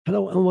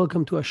Hello and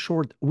welcome to a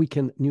short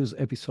weekend news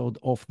episode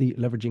of the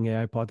Leveraging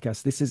AI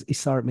podcast. This is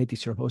Isar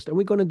Metis, your host, and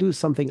we're going to do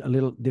something a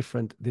little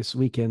different this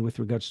weekend with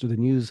regards to the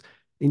news.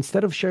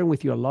 Instead of sharing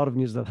with you a lot of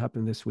news that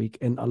happened this week,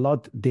 and a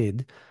lot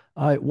did,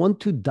 I want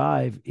to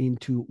dive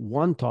into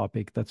one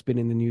topic that's been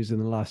in the news in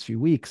the last few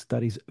weeks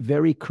that is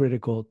very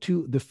critical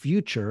to the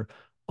future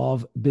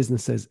of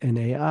businesses and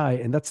AI,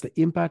 and that's the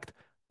impact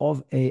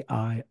of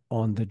AI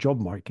on the job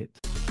market.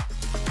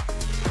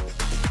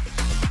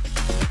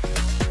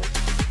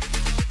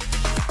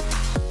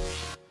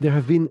 There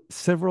have been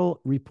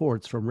several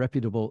reports from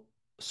reputable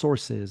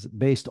sources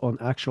based on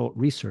actual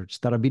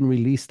research that have been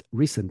released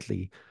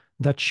recently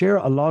that share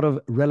a lot of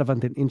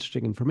relevant and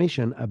interesting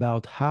information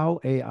about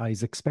how AI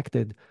is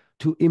expected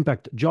to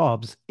impact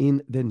jobs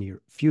in the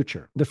near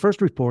future. The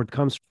first report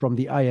comes from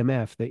the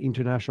IMF, the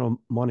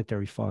International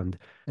Monetary Fund,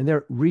 and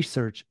their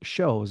research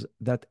shows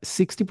that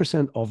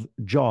 60% of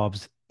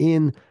jobs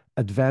in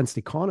advanced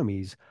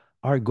economies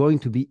are going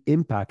to be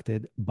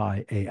impacted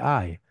by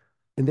AI.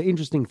 And the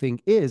interesting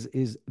thing is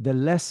the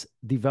less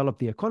developed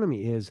the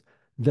economy is,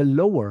 the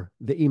lower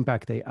the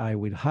impact AI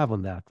will have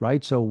on that,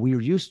 right? So we're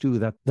used to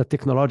that the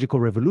technological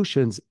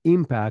revolutions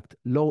impact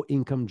low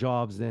income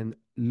jobs in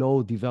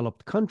low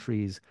developed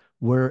countries,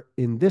 where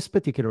in this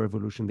particular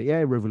revolution, the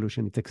AI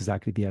revolution, it's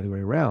exactly the other way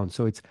around.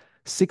 So it's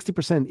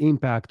 60%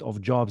 impact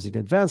of jobs in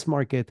advanced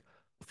market,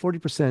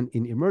 40%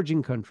 in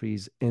emerging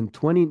countries, and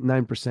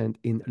 29%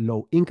 in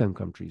low income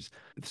countries.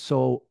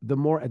 So the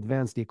more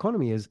advanced the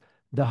economy is,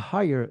 the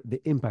higher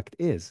the impact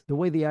is. The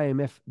way the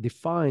IMF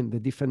defined the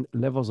different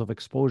levels of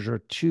exposure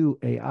to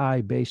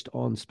AI based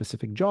on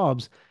specific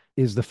jobs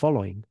is the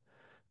following.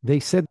 They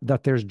said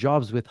that there's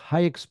jobs with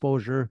high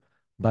exposure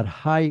but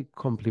high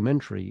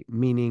complementary,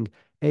 meaning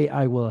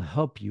AI will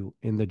help you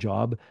in the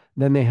job.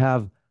 Then they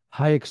have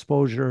high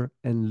exposure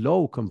and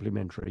low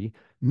complementary,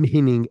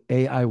 meaning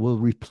AI will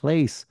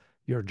replace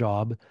your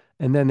job.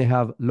 And then they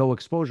have low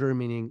exposure,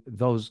 meaning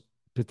those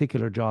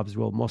particular jobs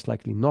will most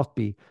likely not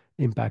be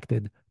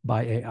impacted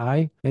by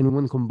AI. And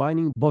when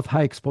combining both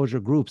high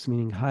exposure groups,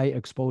 meaning high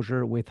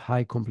exposure with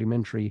high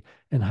complementary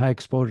and high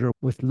exposure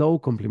with low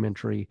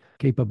complementary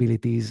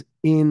capabilities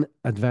in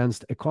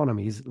advanced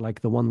economies,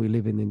 like the one we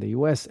live in the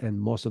US, and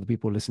most of the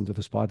people who listen to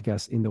this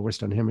podcast in the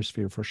Western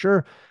Hemisphere for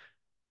sure,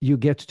 you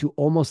get to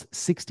almost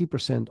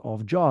 60%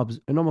 of jobs,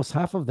 and almost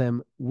half of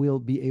them will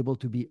be able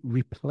to be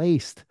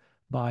replaced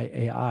by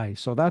AI.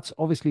 So that's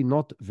obviously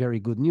not very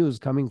good news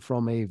coming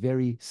from a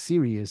very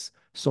serious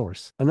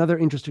source. Another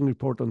interesting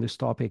report on this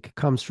topic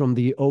comes from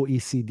the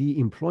OECD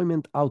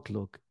Employment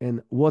Outlook.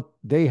 And what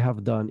they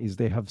have done is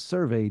they have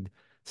surveyed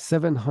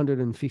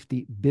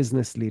 750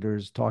 business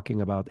leaders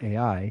talking about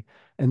AI,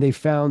 and they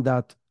found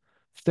that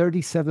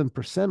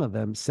 37% of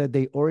them said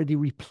they already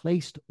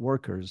replaced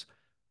workers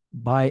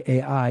by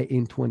AI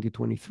in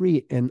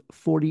 2023, and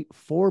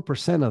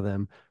 44% of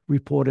them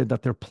reported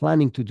that they're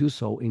planning to do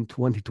so in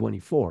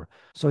 2024.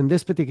 So in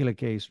this particular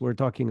case, we're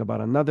talking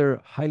about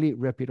another highly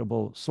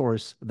reputable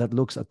source that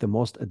looks at the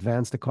most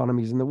advanced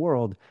economies in the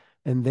world,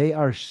 and they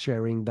are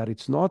sharing that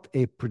it's not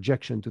a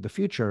projection to the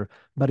future,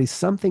 but is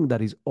something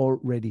that is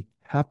already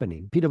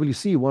happening.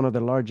 PwC, one of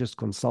the largest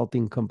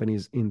consulting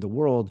companies in the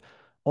world,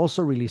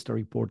 also released a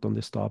report on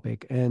this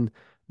topic, and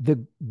the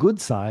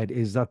good side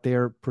is that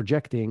they're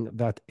projecting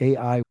that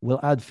AI will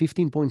add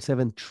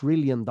 $15.7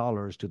 trillion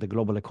to the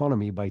global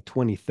economy by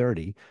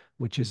 2030,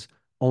 which is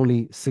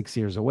only 6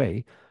 years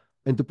away.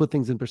 And to put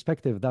things in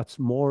perspective, that's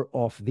more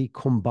of the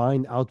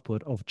combined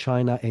output of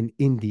China and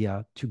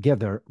India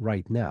together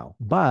right now.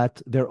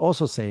 But they're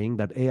also saying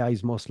that AI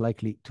is most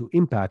likely to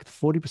impact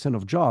 40%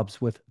 of jobs,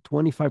 with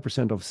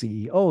 25% of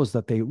CEOs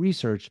that they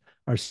researched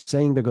are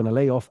saying they're going to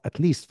lay off at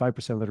least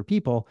 5% of their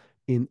people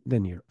in the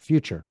near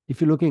future.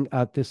 If you're looking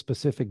at the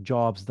specific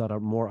jobs that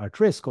are more at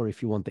risk, or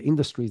if you want the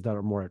industries that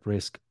are more at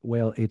risk,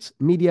 well, it's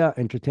media,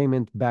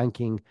 entertainment,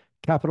 banking,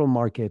 capital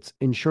markets,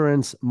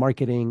 insurance,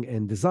 marketing,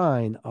 and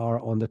design are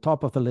on the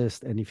top of the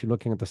list. And if you're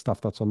looking at the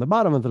stuff that's on the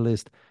bottom of the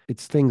list,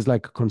 it's things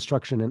like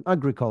construction and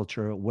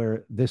agriculture,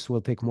 where this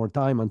will take more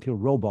time until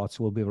robots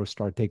will be able to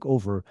start take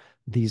over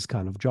these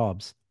kind of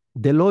jobs.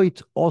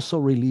 Deloitte also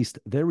released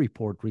their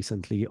report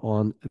recently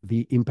on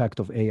the impact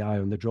of AI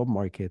on the job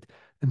market,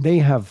 and they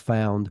have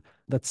found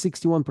that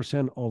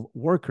 61% of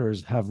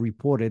workers have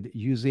reported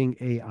using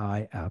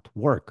AI at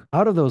work.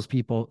 Out of those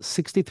people,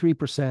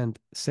 63%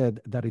 said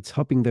that it's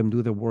helping them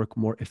do their work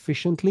more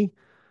efficiently,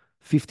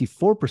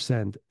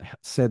 54%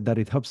 said that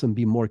it helps them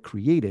be more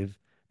creative,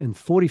 and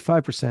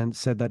 45%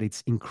 said that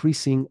it's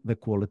increasing the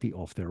quality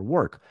of their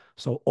work.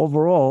 So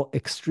overall,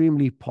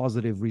 extremely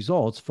positive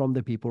results from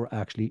the people who are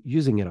actually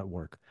using it at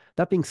work.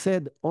 That being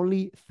said,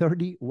 only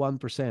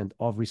 31%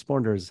 of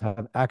responders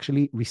have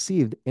actually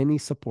received any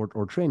support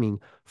or training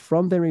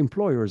from their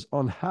employers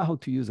on how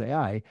to use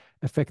AI,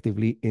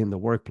 effectively in the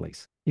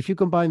workplace. If you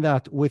combine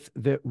that with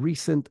the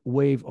recent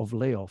wave of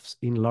layoffs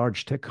in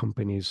large tech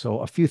companies, so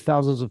a few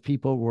thousands of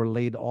people were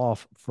laid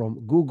off from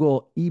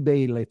Google,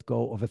 eBay let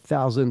go of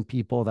 1,000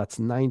 people, that's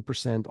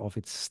 9% of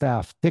its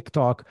staff.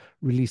 TikTok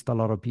released a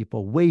lot of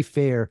people.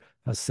 Wayfair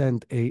has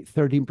sent a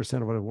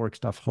 13% of their work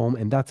staff home,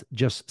 and that's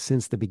just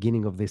since the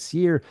beginning of this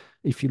year.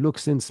 If you look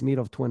since mid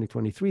of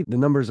 2023, the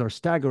numbers are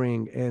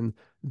staggering, and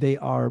they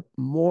are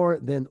more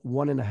than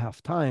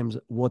 1.5 times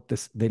what the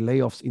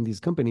layoffs in these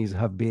companies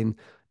have been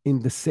in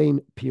the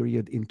same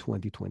period in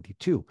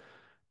 2022.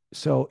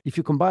 So if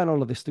you combine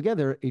all of this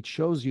together, it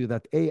shows you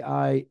that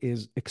AI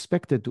is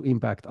expected to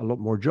impact a lot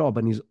more jobs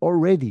and is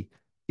already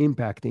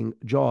impacting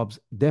jobs,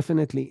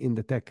 definitely in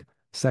the tech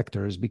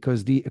sectors,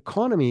 because the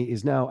economy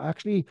is now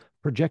actually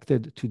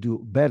projected to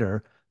do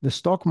better. The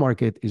stock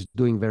market is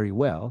doing very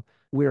well.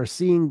 We are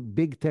seeing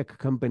big tech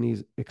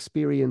companies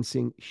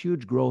experiencing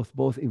huge growth,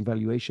 both in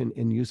valuation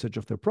and usage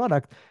of their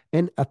product.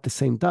 And at the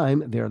same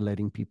time, they're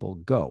letting people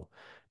go.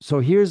 So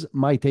here's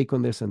my take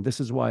on this, and this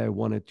is why I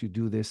wanted to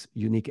do this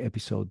unique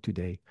episode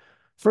today.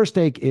 First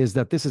take is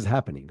that this is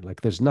happening.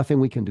 Like there's nothing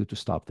we can do to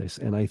stop this.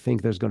 And I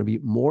think there's going to be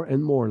more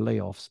and more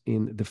layoffs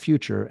in the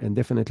future. And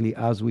definitely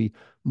as we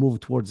move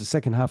towards the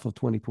second half of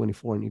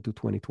 2024 and into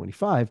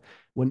 2025,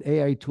 when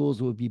AI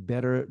tools will be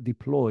better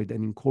deployed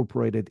and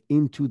incorporated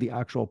into the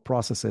actual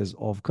processes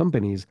of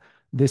companies,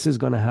 this is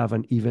going to have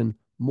an even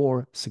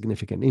more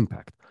significant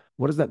impact.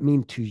 What does that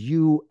mean to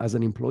you as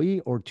an employee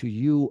or to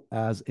you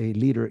as a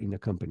leader in a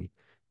company?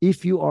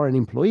 If you are an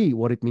employee,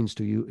 what it means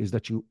to you is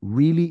that you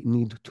really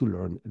need to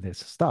learn this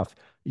stuff.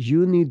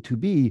 You need to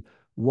be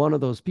one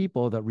of those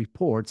people that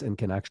reports and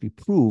can actually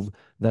prove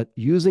that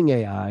using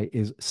AI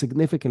is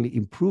significantly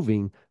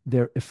improving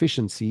their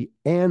efficiency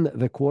and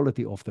the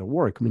quality of their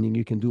work, meaning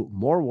you can do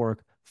more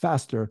work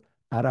faster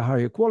at a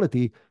higher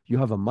quality. You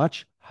have a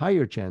much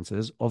higher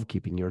chances of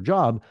keeping your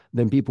job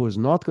than people who's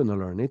not going to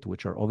learn it,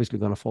 which are obviously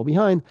going to fall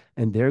behind,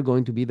 and they're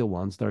going to be the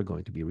ones that are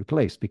going to be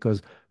replaced.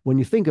 Because when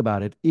you think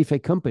about it, if a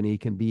company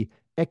can be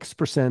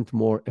X%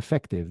 more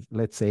effective,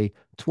 let's say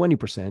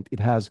 20%, it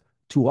has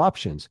two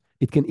options.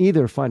 It can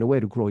either find a way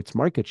to grow its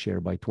market share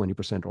by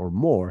 20% or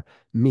more,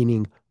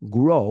 meaning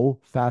grow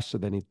faster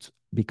than it's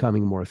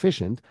becoming more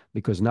efficient,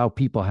 because now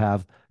people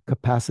have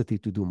capacity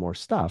to do more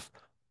stuff,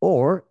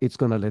 or it's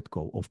going to let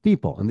go of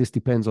people. And this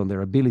depends on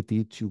their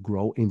ability to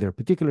grow in their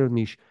particular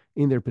niche,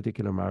 in their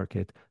particular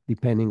market,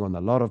 depending on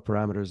a lot of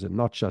parameters, and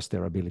not just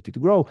their ability to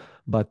grow,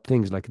 but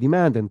things like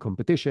demand and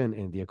competition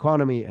and the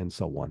economy and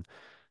so on.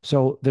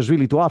 So there's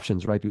really two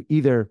options, right? You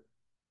either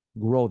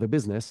grow the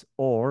business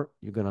or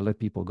you're going to let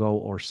people go,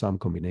 or some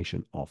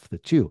combination of the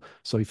two.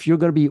 So if you're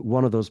going to be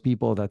one of those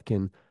people that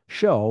can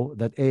show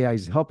that AI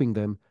is helping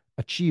them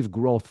achieve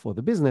growth for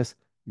the business,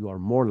 you are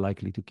more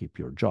likely to keep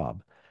your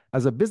job.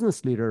 As a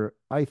business leader,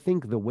 I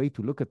think the way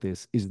to look at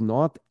this is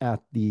not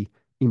at the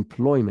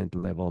employment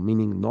level,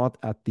 meaning not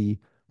at the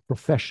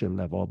profession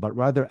level, but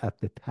rather at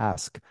the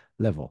task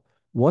level.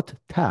 What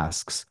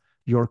tasks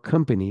your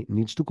company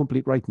needs to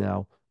complete right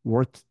now?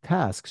 What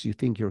tasks you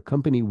think your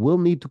company will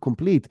need to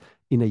complete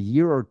in a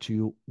year or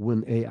two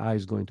when AI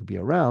is going to be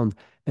around,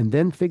 and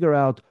then figure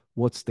out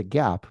what's the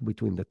gap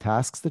between the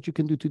tasks that you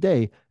can do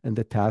today and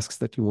the tasks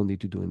that you will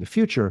need to do in the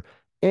future.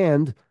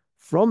 And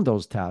from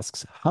those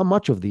tasks, how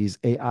much of these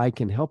AI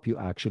can help you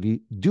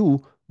actually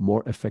do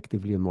more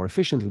effectively and more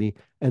efficiently,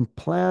 and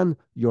plan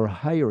your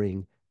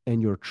hiring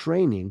and your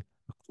training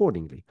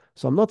accordingly.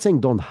 So I'm not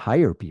saying don't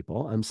hire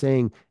people. I'm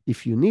saying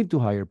if you need to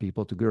hire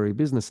people to grow your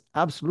business,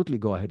 absolutely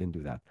go ahead and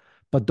do that.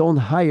 But don't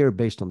hire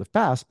based on the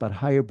past, but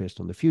hire based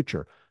on the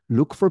future.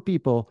 Look for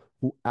people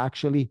who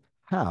actually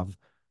have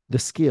the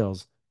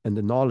skills and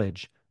the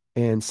knowledge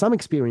and some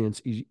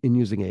experience in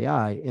using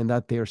AI, and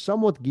that they're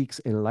somewhat geeks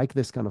and like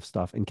this kind of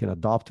stuff and can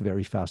adopt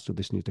very fast to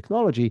this new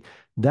technology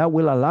that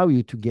will allow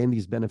you to gain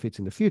these benefits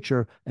in the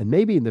future and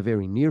maybe in the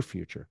very near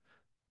future.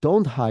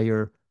 Don't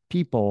hire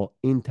people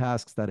in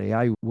tasks that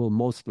AI will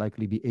most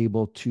likely be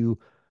able to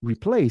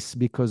replace,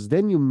 because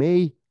then you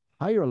may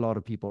hire a lot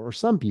of people, or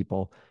some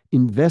people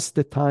invest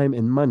the time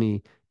and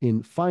money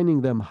in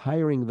finding them,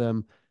 hiring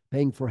them,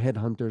 paying for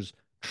headhunters,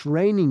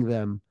 training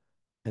them,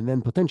 and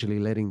then potentially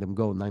letting them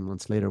go 9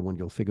 months later when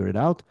you'll figure it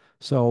out.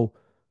 So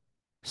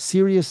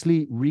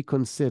seriously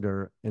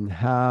reconsider and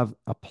have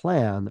a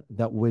plan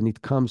that when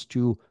it comes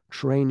to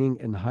training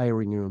and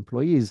hiring your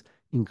employees,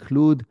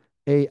 include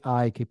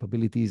AI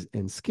capabilities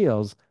and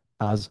skills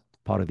as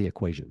part of the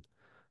equation.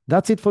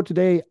 That's it for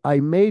today.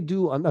 I may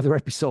do another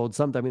episode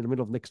sometime in the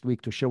middle of next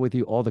week to share with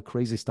you all the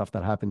crazy stuff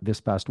that happened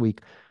this past week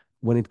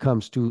when it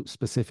comes to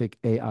specific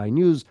AI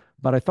news.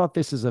 But I thought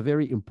this is a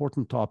very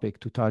important topic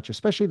to touch,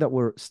 especially that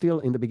we're still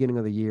in the beginning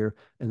of the year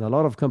and a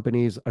lot of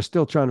companies are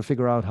still trying to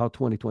figure out how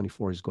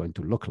 2024 is going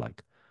to look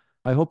like.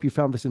 I hope you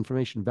found this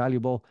information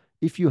valuable.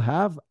 If you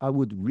have, I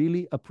would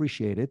really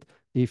appreciate it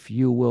if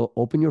you will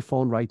open your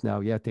phone right now.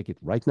 Yeah, take it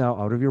right now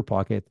out of your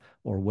pocket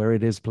or where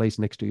it is placed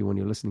next to you when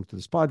you're listening to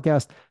this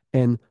podcast,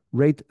 and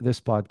rate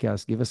this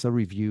podcast. Give us a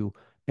review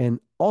And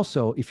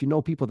also, if you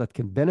know people that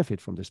can benefit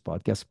from this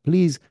podcast,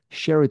 please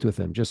share it with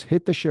them. Just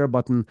hit the share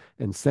button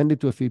and send it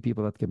to a few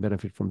people that can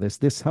benefit from this.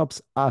 This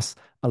helps us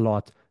a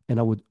lot, and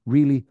I would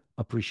really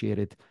appreciate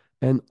it.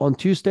 And on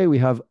Tuesday, we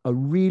have a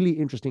really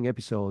interesting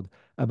episode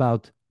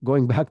about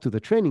going back to the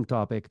training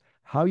topic,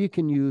 how you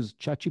can use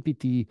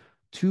ChatGPT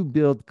to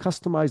build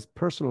customized,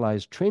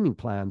 personalized training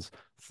plans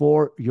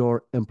for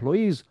your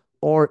employees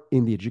or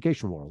in the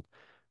education world.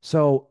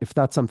 So if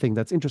that's something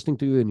that's interesting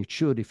to you, and it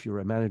should if you're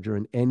a manager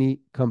in any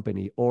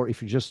company, or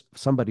if you're just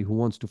somebody who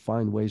wants to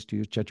find ways to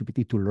use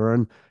ChatGPT to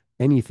learn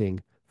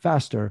anything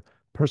faster,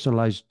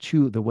 personalized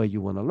to the way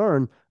you want to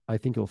learn, I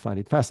think you'll find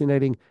it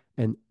fascinating.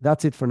 And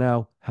that's it for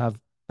now. Have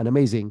an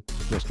amazing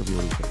rest of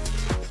your weekend.